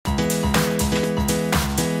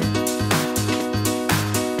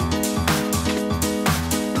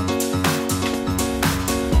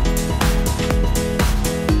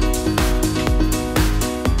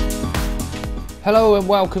Hello and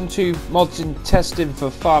welcome to Mods and Testing for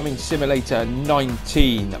Farming Simulator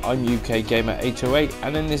 19. I'm UK Gamer 808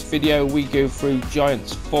 and in this video we go through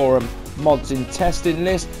Giants Forum mods and testing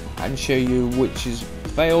list and show you which has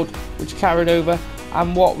failed, which carried over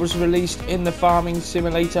and what was released in the Farming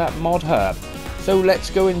Simulator Modhub. So let's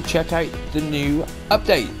go and check out the new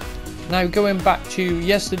update. Now going back to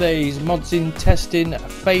yesterday's mods and testing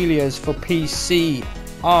failures for PC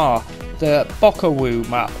are the Bokawoo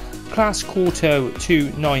map, Class Quarto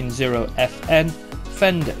 290FN,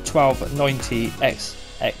 Fend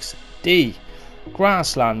 1290XXD,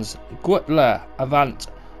 Grasslands Gutler Avant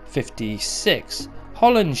 56,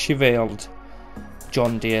 Holland Chevald,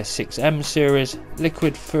 John Deere 6M series,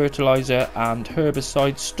 liquid fertilizer and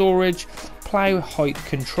herbicide storage, plough height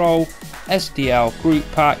control, SDL group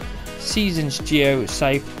pack, Seasons Geo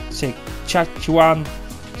South Saskatchewan,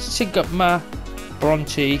 Sigma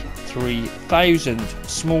Bronte 3000,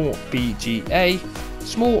 small BGA,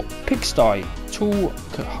 small pigsty, tool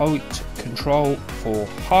height control for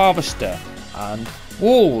harvester and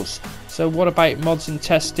walls. So what about mods and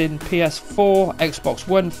testing? PS4, Xbox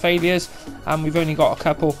One failures, and we've only got a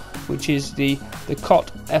couple, which is the COT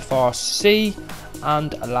FRC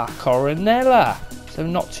and La Coronella. So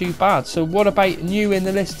not too bad. So what about new in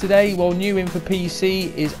the list today? Well, new in for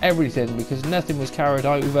PC is everything because nothing was carried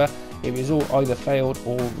over. It was all either failed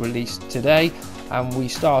or released today, and we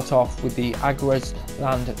start off with the Agras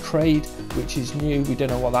Land Trade, which is new. We don't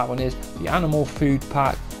know what that one is. The Animal Food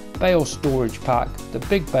Pack, Bale Storage Pack, the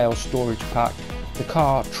Big Bale Storage Pack, the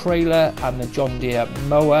Car Trailer and the John Deere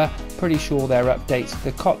Mower. Pretty sure they're updates.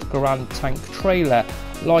 The Cot Grand Tank Trailer,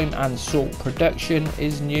 Lime and Salt Production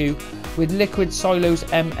is new with Liquid Silos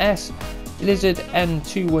MS, Lizard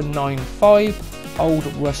N2195, Old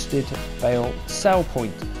Rusted Bale Cell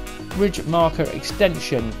Point, Ridge Marker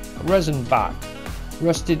Extension, Resin Back,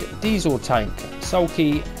 Rusted Diesel Tank,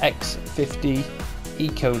 Sulky X50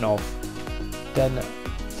 Econov, then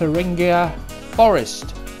Thuringia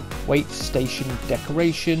Forest, Weight Station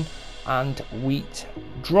Decoration and Wheat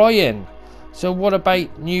Drying. So what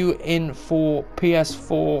about new in for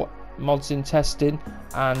PS4 mods and testing?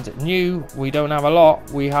 And new, we don't have a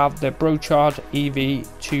lot. We have the Brochard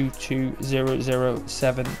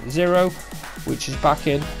EV220070, which is back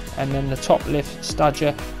in, and then the Top Lift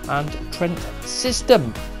Stadger and Trent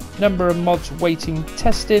system. Number of mods waiting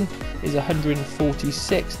testing is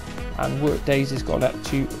 146, and work days has gone up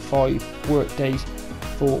to 5 work days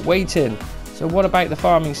for waiting. So what about the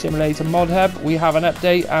Farming Simulator Mod Hub? We have an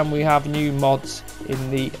update and we have new mods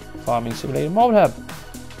in the Farming Simulator Mod Hub.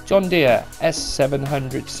 John Deere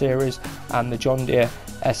S700 series and the John Deere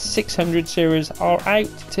S600 series are out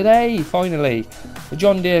today, finally. The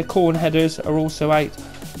John Deere corn headers are also out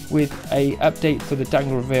with a update for the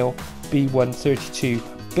Dangerville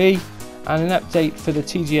B132B and an update for the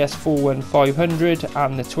TGS 41500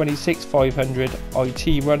 and the 26500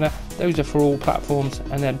 IT runner. Those are for all platforms,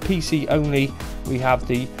 and then PC only we have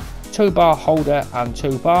the tow bar holder and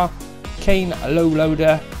tow bar, Cane low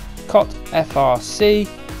loader, COT FRC,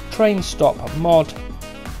 train stop mod,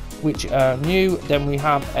 which are new. Then we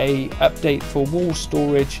have a update for wall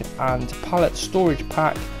storage and pallet storage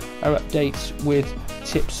pack are updates with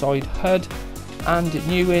tipside HUD, and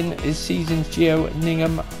new in is Seasons Geo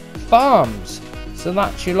Ningham Farms. So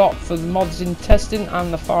that's your lot for the mods in testing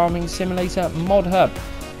and the Farming Simulator Mod Hub.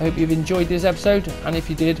 I hope you've enjoyed this episode, and if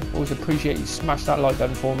you did, always appreciate you smash that like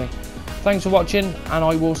button for me. Thanks for watching, and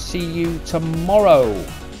I will see you tomorrow.